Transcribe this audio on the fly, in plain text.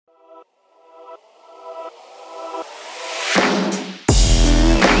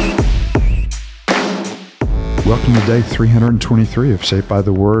Welcome to day 323 of Shaped by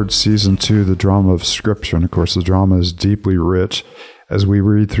the Word, Season 2, the drama of Scripture. And of course, the drama is deeply rich as we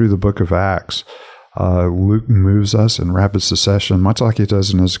read through the book of Acts. Luke moves us in rapid succession, much like he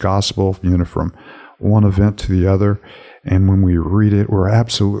does in his gospel, from one event to the other. And when we read it, we're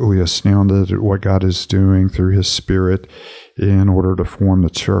absolutely astounded at what God is doing through his Spirit in order to form the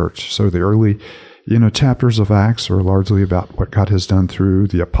church. So the early, chapters of Acts are largely about what God has done through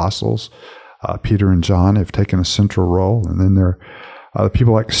the apostles. Peter and John have taken a central role. And then there are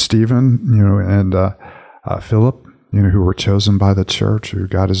people like Stephen, and Philip, who were chosen by the church, who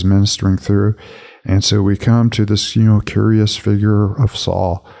God is ministering through. And so we come to this, curious figure of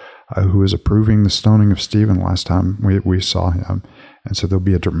Saul, who is approving the stoning of Stephen last time we saw him. And so there'll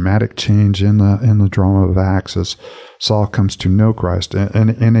be a dramatic change in the drama of Acts as Saul comes to know Christ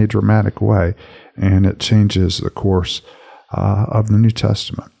in a dramatic way, and it changes the course of the New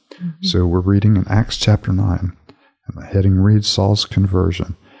Testament. Mm-hmm. So we're reading in Acts chapter 9, and the heading reads Saul's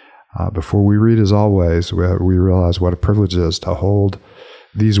conversion. Before we read, as always, we realize what a privilege it is to hold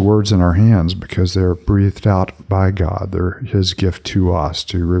these words in our hands, because they're breathed out by God. They're his gift to us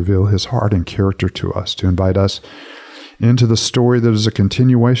to reveal his heart and character to us, to invite us into the story that is a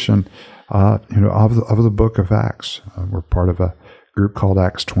continuation of the book of Acts. We're part of a group called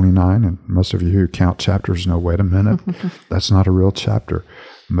Acts 29, and most of you who count chapters know, wait a minute, that's not a real chapter.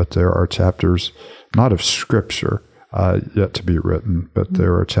 But there are chapters, not of Scripture yet to be written, but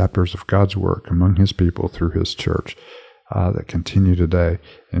there are chapters of God's work among his people through his church that continue today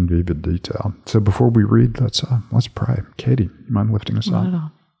in vivid detail. So before we read, let's pray. Katie, you mind lifting us up? Not at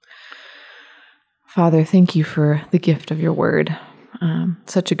all. Father, thank you for the gift of your word.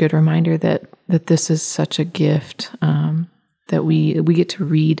 Such a good reminder that this is such a gift, that we get to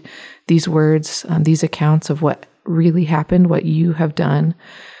read these words, these accounts of what really happened, what you have done,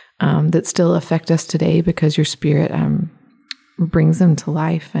 that still affect us today because your Spirit brings them to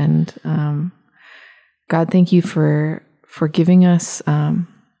life. And God, thank you for giving us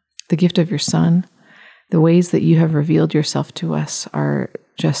the gift of your Son. The ways that you have revealed yourself to us are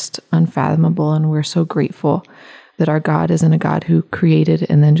just unfathomable, and we're so grateful that our God isn't a God who created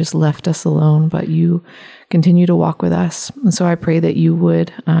and then just left us alone, but you continue to walk with us. And so I pray that you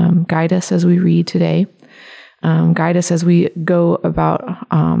would guide us as we read today. Guide us as we go about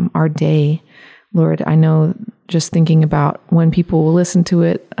our day. Lord, I know just thinking about when people will listen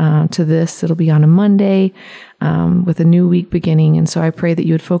to this, it'll be on a Monday with a new week beginning. And so I pray that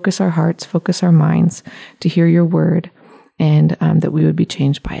you would focus our hearts, focus our minds to hear your word, and that we would be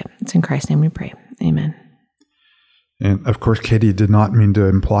changed by it. It's in Christ's name we pray. Amen. And of course, Katie did not mean to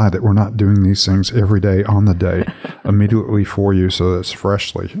imply that we're not doing these things every day on the day immediately for you, so that's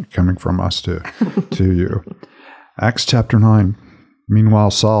freshly coming from us to you. Acts chapter 9. Meanwhile,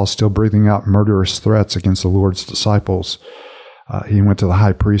 Saul, still breathing out murderous threats against the Lord's disciples, he went to the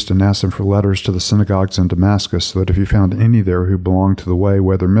high priest and asked him for letters to the synagogues in Damascus, so that if he found any there who belonged to the way,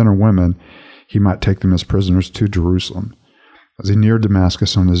 whether men or women, he might take them as prisoners to Jerusalem. As he neared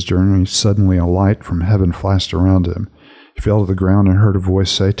Damascus on his journey, suddenly a light from heaven flashed around him. He fell to the ground and heard a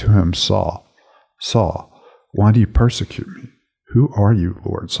voice say to him, Saul, Saul, why do you persecute me? Who are you,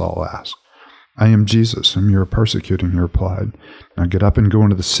 Lord? Saul asked. I am Jesus, whom you are persecuting, he replied. Now get up and go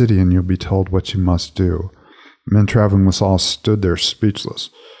into the city, and you'll be told what you must do. Men traveling with Saul stood there speechless.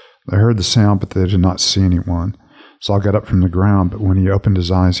 They heard the sound, but they did not see anyone. Saul got up from the ground, but when he opened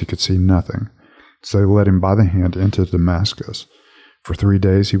his eyes, he could see nothing. So they led him by the hand into Damascus. For 3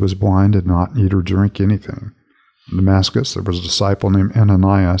 days he was blind, and not eat or drink anything. In Damascus there was a disciple named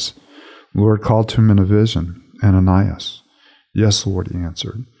Ananias. The Lord called to him in a vision, Ananias. Yes, Lord, he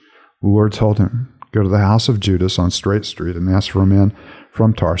answered. The Lord told him, go to the house of Judas on Straight Street and ask for a man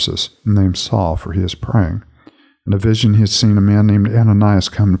from Tarsus named Saul, for he is praying. In a vision he had seen a man named Ananias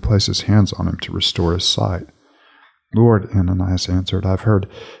come to place his hands on him to restore his sight. Lord, Ananias answered, I've heard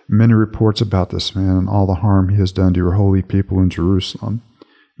many reports about this man and all the harm he has done to your holy people in Jerusalem.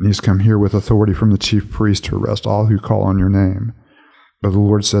 And he has come here with authority from the chief priest to arrest all who call on your name. But the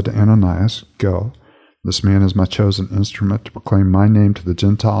Lord said to Ananias, go. This man is my chosen instrument to proclaim my name to the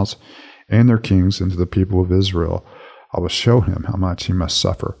Gentiles and their kings and to the people of Israel. I will show him how much he must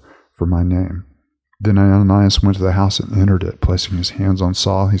suffer for my name. Then Ananias went to the house and entered it. Placing his hands on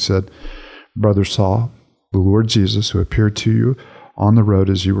Saul, he said, Brother Saul, the Lord Jesus, who appeared to you on the road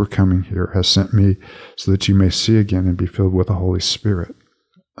as you were coming here, has sent me so that you may see again and be filled with the Holy Spirit.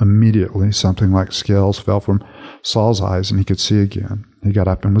 Immediately, something like scales fell from Saul's eyes, and he could see again. He got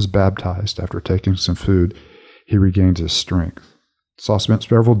up and was baptized. After taking some food, he regained his strength. Saul spent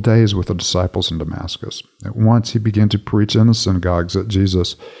several days with the disciples in Damascus. At once he began to preach in the synagogues that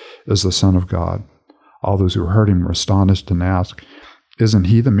Jesus is the Son of God. All those who heard him were astonished and asked, "Isn't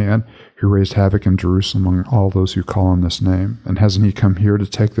he the man who raised havoc in Jerusalem among all those who call on this name? And hasn't he come here to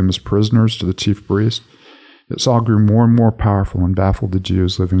take them as prisoners to the chief priest?" Yet Saul grew more and more powerful and baffled the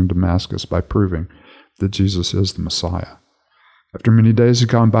Jews living in Damascus by proving that Jesus is the Messiah. After many days had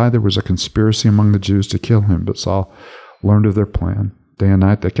gone by, there was a conspiracy among the Jews to kill him, but Saul learned of their plan. Day and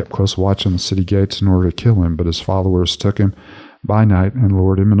night they kept close watch on the city gates in order to kill him, but his followers took him by night and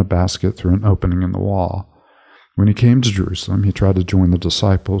lowered him in a basket through an opening in the wall. When he came to Jerusalem, he tried to join the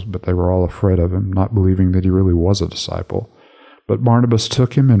disciples, but they were all afraid of him, not believing that he really was a disciple. But Barnabas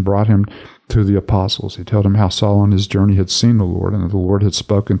took him and brought him to the apostles. He told him how Saul on his journey had seen the Lord, and that the Lord had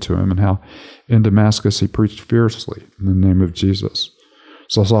spoken to him, and how in Damascus he preached fiercely in the name of Jesus.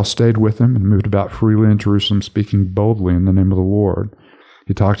 So Saul stayed with him and moved about freely in Jerusalem, speaking boldly in the name of the Lord.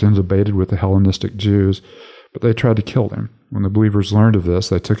 He talked and debated with the Hellenistic Jews, but they tried to kill him. When the believers learned of this,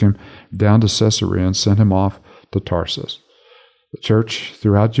 they took him down to Caesarea and sent him off to Tarsus. The church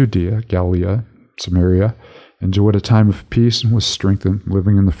throughout Judea, Galilee, Samaria, enjoyed a time of peace and was strengthened,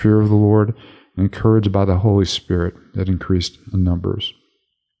 living in the fear of the Lord and encouraged by the Holy Spirit that increased in numbers.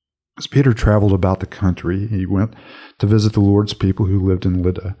 As Peter traveled about the country, he went to visit the Lord's people who lived in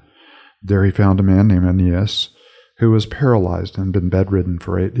Lydda. There he found a man named Aeneas, who was paralyzed and been bedridden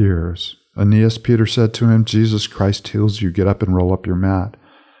for 8 years. "Aeneas," Peter said to him, "Jesus Christ heals you. Get up and roll up your mat."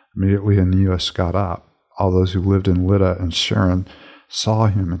 Immediately Aeneas got up. All those who lived in Lydda and Sharon saw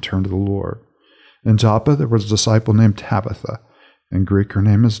him and turned to the Lord. In Joppa there was a disciple named Tabitha. In Greek her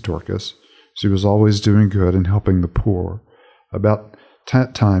name is Dorcas. She was always doing good and helping the poor. About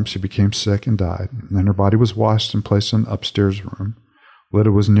that time she became sick and died, and her body was washed and placed in an upstairs room.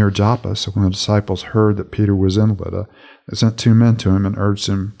 Lydda was near Joppa, so when the disciples heard that Peter was in Lydda, they sent 2 men to him and urged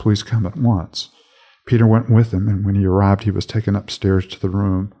him, "Please come at once." Peter went with him, and when he arrived, he was taken upstairs to the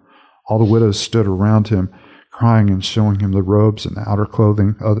room. All the widows stood around him, crying and showing him the robes and outer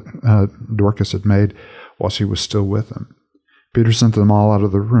clothing Dorcas had made while she was still with him. Peter sent them all out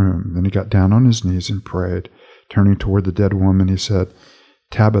of the room. Then he got down on his knees and prayed. Turning toward the dead woman, he said,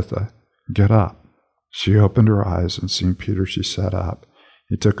 "Tabitha, get up." She opened her eyes, and seeing Peter, she sat up.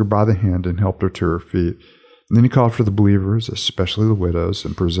 He took her by the hand and helped her to her feet. And then he called for the believers, especially the widows,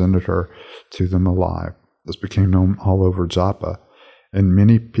 and presented her to them alive. This became known all over Joppa, and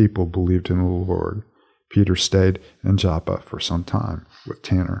many people believed in the Lord. Peter stayed in Joppa for some time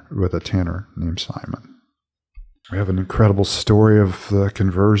with a tanner named Simon. We have an incredible story of the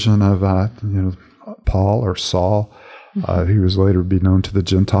conversion of Paul or Saul. He was later be known to the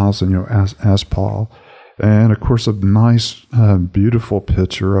Gentiles, as Paul. And of course, a nice, beautiful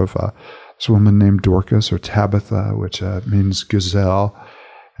picture of this woman named Dorcas or Tabitha, which means gazelle.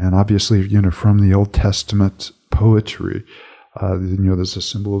 And obviously, from the Old Testament poetry, there's a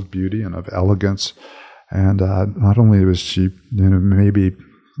symbol of beauty and of elegance. And not only was she, maybe,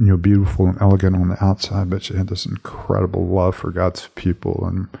 beautiful and elegant on the outside, but she had this incredible love for God's people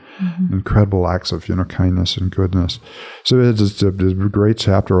and incredible acts of, kindness and goodness. So it's a great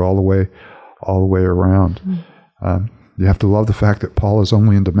chapter all the way around. You have to love the fact that Paul is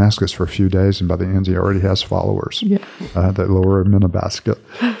only in Damascus for a few days, and by the end he already has followers that lower him in a basket.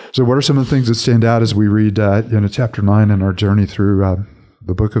 So what are some of the things that stand out as we read chapter 9 in our journey through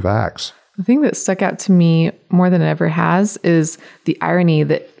the book of Acts? The thing that stuck out to me more than it ever has is the irony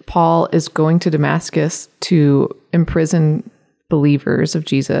that Paul is going to Damascus to imprison believers of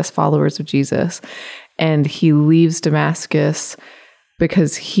Jesus, followers of Jesus, and he leaves Damascus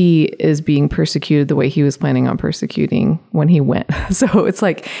because he is being persecuted the way he was planning on persecuting when he went. So it's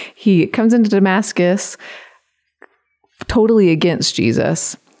like he comes into Damascus totally against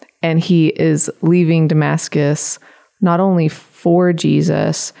Jesus, and he is leaving Damascus not only for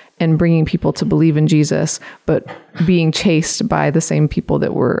Jesus and bringing people to believe in Jesus, but being chased by the same people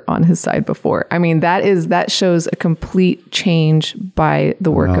that were on his side before. I mean, that shows a complete change by the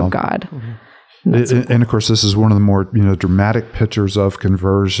work of God. And of course, this is one of the more dramatic pictures of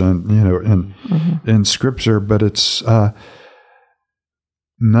conversion in Scripture, but it's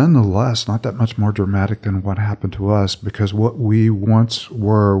nonetheless not that much more dramatic than what happened to us, because what we once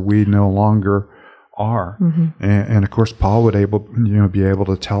were, we no longer are. And of course, Paul would be able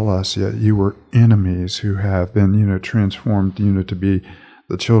to tell us, you were enemies who have been transformed to be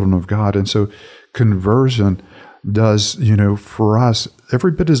the children of God. And so conversion does for us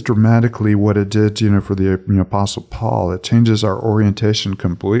every bit as dramatically what it did for the Apostle Paul. It changes our orientation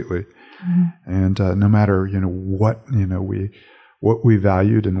completely. And no matter what we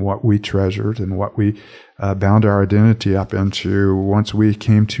valued and what we treasured and what we bound our identity up into, once we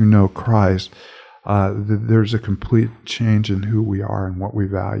came to know Christ, there's a complete change in who we are and what we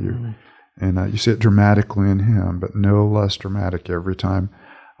value. And you see it dramatically in him, but no less dramatic every time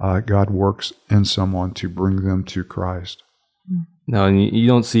God works in someone to bring them to Christ. No, and you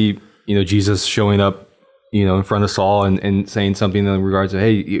don't see, Jesus showing up, in front of Saul and saying something in regards to,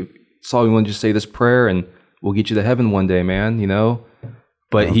 hey, Saul, we want to just say this prayer and we'll get you to heaven one day, man,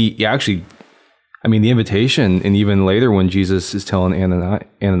 But he actually, the invitation, and even later when Jesus is telling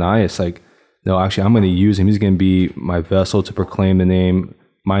Ananias, like, no, actually, I'm going to use him. He's going to be my vessel to proclaim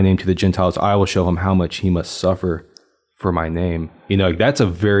my name to the Gentiles. I will show him how much he must suffer for my name. That's a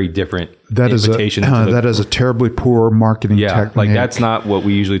very different invitation. That is a terribly poor marketing technique. Like that's not what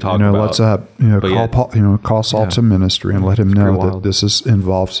we usually talk about. Let's call Saul to ministry and let him know that this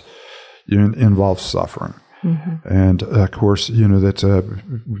involves suffering. Mm-hmm. And of course, that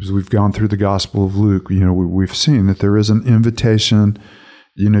we've gone through the Gospel of Luke. We've seen that there is an invitation,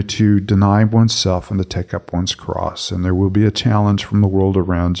 to deny oneself and to take up one's cross, and there will be a challenge from the world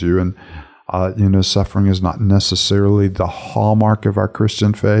around you. And suffering is not necessarily the hallmark of our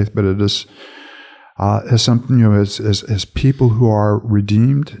Christian faith, but it is as something, as people who are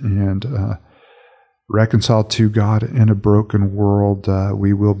redeemed and reconciled to God in a broken world,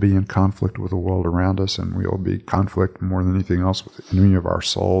 we will be in conflict with the world around us, and we will be conflict more than anything else with the enemy of our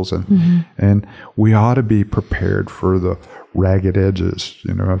souls. And we ought to be prepared for the ragged edges,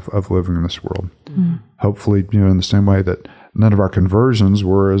 of living in this world. Mm-hmm. Hopefully, in the same way that none of our conversions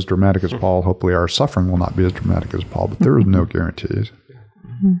were as dramatic as Paul, hopefully our suffering will not be as dramatic as Paul, but there is no guarantees.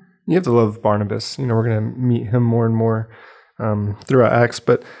 Mm-hmm. You have to love Barnabas. We're going to meet him more and more throughout Acts,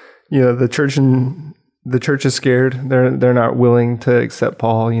 but the church is scared. They're not willing to accept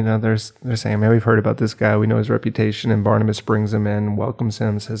Paul. They're saying, man, we've heard about this guy. We know his reputation. And Barnabas brings him in, welcomes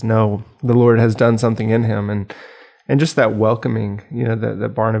him, says, no, the Lord has done something in him. And just that welcoming,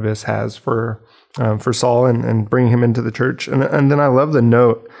 that Barnabas has for Saul and bringing him into the church. And then I love the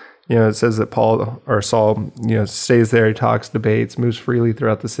note, it says that Saul, stays there, he talks, debates, moves freely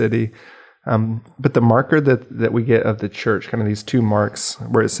throughout the city. But the marker that we get of the church, kind of these two marks,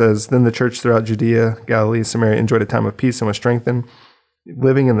 where it says, then the church throughout Judea, Galilee, Samaria enjoyed a time of peace and was strengthened,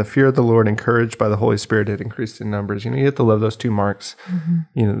 living in the fear of the Lord, encouraged by the Holy Spirit, it increased in numbers. You have to love those two marks,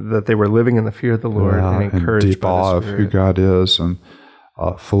 that they were living in the fear of the Lord and encouraged and deep by awe the Spirit. Of who God is, and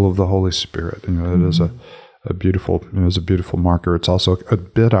full of the Holy Spirit. It is a beautiful, it's a beautiful marker. It's also a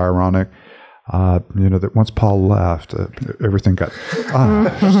bit ironic, that once Paul left, everything got,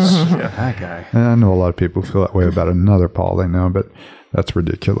 that guy. And I know a lot of people feel that way about another Paul they know, but that's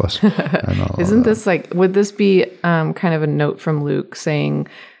ridiculous. Isn't this would this be kind of a note from Luke saying,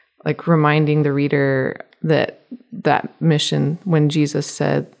 reminding the reader that mission when Jesus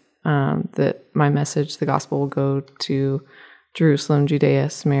said that my message, the gospel, will go to Jerusalem, Judea,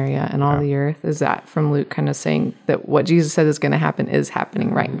 Samaria, and all the earth? Is that from Luke kind of saying that what Jesus said is going to happen is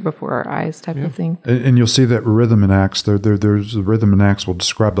happening right before our eyes type of thing? And you'll see that rhythm in Acts. There's a rhythm in Acts will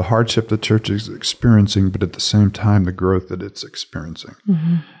describe the hardship the church is experiencing, but at the same time, the growth that it's experiencing.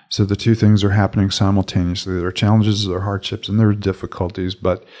 Mm-hmm. So the two things are happening simultaneously. There are challenges, there are hardships, and there are difficulties,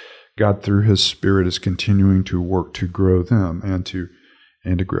 but God, through His Spirit, is continuing to work to grow them and to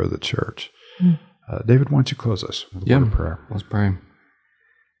grow the church. Mm. David, why don't you close us with a word of prayer? Let's pray.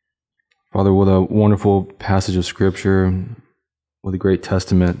 Father, what a wonderful passage of Scripture, what a great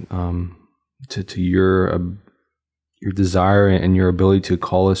testament to your desire and your ability to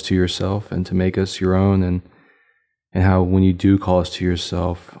call us to yourself and to make us your own, and how when you do call us to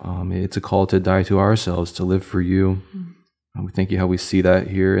yourself, it's a call to die to ourselves, to live for you. Mm-hmm. We thank you how we see that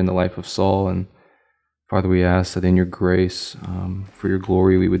here in the life of Saul, and Father, we ask that in your grace, for your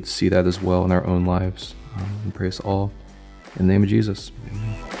glory, we would see that as well in our own lives. We pray us all in the name of Jesus.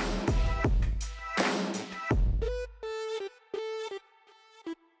 Amen.